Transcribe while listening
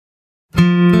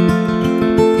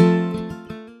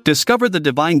Discover the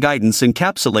divine guidance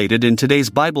encapsulated in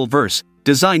today's Bible verse,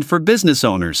 designed for business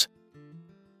owners.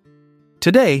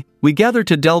 Today, we gather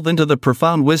to delve into the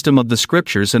profound wisdom of the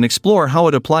Scriptures and explore how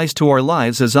it applies to our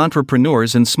lives as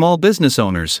entrepreneurs and small business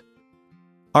owners.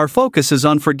 Our focus is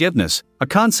on forgiveness, a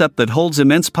concept that holds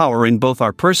immense power in both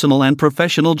our personal and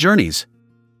professional journeys.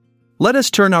 Let us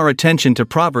turn our attention to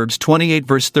Proverbs 28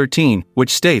 verse 13,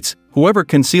 which states, "Whoever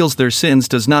conceals their sins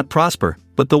does not prosper,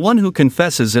 but the one who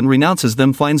confesses and renounces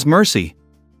them finds mercy."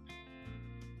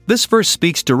 This verse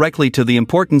speaks directly to the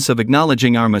importance of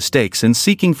acknowledging our mistakes and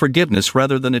seeking forgiveness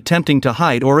rather than attempting to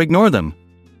hide or ignore them.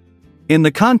 In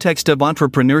the context of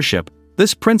entrepreneurship,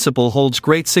 this principle holds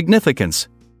great significance.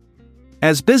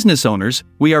 As business owners,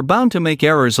 we are bound to make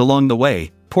errors along the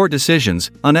way, poor decisions,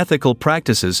 unethical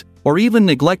practices, or even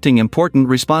neglecting important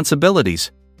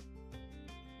responsibilities.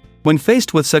 When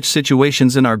faced with such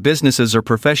situations in our businesses or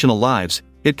professional lives,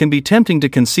 it can be tempting to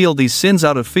conceal these sins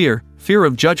out of fear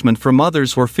of judgment from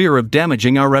others or fear of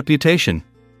damaging our reputation.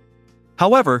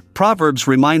 However, Proverbs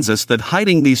reminds us that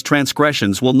hiding these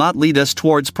transgressions will not lead us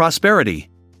towards prosperity.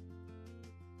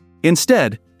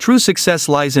 Instead, true success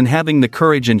lies in having the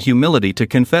courage and humility to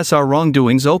confess our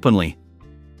wrongdoings openly.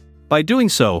 By doing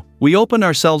so, we open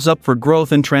ourselves up for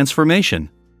growth and transformation.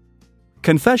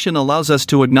 Confession allows us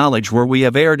to acknowledge where we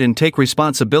have erred and take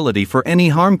responsibility for any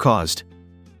harm caused.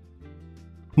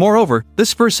 Moreover,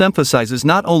 this verse emphasizes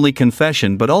not only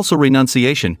confession but also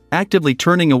renunciation, actively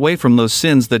turning away from those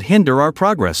sins that hinder our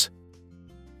progress.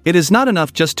 It is not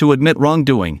enough just to admit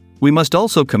wrongdoing, we must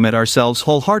also commit ourselves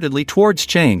wholeheartedly towards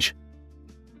change.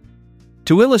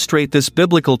 To illustrate this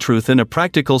biblical truth in a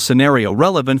practical scenario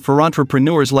relevant for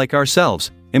entrepreneurs like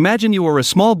ourselves, imagine you are a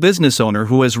small business owner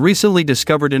who has recently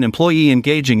discovered an employee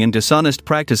engaging in dishonest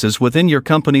practices within your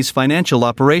company's financial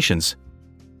operations.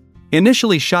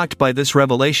 Initially shocked by this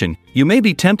revelation, you may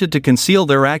be tempted to conceal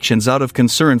their actions out of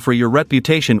concern for your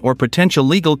reputation or potential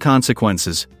legal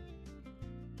consequences.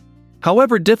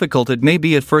 However difficult it may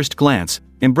be at first glance,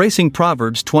 embracing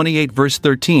Proverbs 28 verse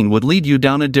 13 would lead you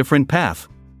down a different path.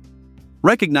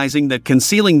 Recognizing that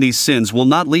concealing these sins will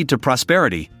not lead to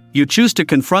prosperity, you choose to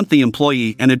confront the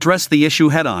employee and address the issue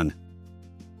head-on.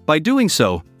 By doing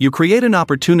so, you create an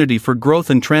opportunity for growth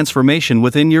and transformation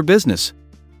within your business.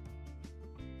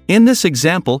 In this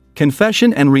example,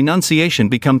 confession and renunciation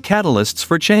become catalysts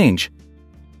for change.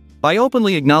 By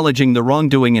openly acknowledging the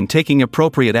wrongdoing and taking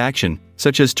appropriate action,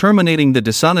 such as terminating the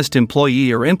dishonest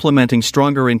employee or implementing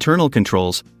stronger internal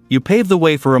controls, you pave the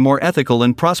way for a more ethical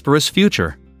and prosperous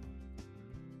future.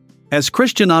 As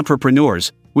Christian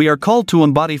entrepreneurs, we are called to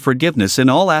embody forgiveness in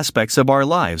all aspects of our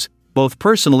lives, both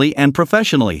personally and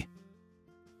professionally.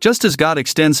 Just as God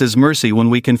extends His mercy when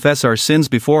we confess our sins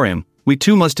before Him, we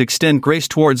too must extend grace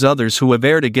towards others who have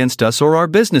erred against us or our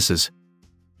businesses.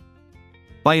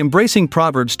 By embracing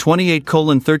Proverbs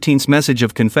 28:13's message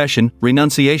of confession,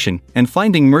 renunciation, and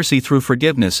finding mercy through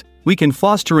forgiveness, we can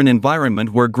foster an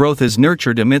environment where growth is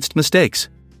nurtured amidst mistakes.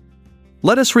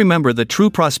 Let us remember that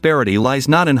true prosperity lies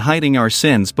not in hiding our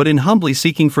sins but in humbly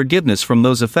seeking forgiveness from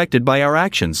those affected by our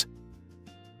actions.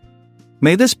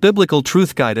 May this biblical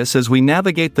truth guide us as we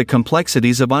navigate the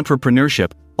complexities of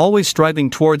entrepreneurship, always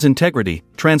striving towards integrity,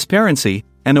 transparency,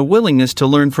 and a willingness to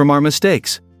learn from our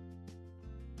mistakes.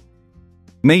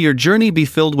 May your journey be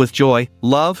filled with joy,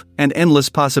 love, and endless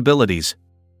possibilities.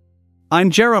 I'm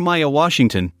Jeremiah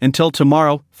Washington. Until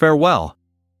tomorrow, farewell.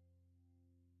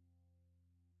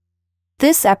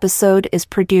 This episode is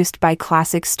produced by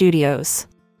Classic Studios.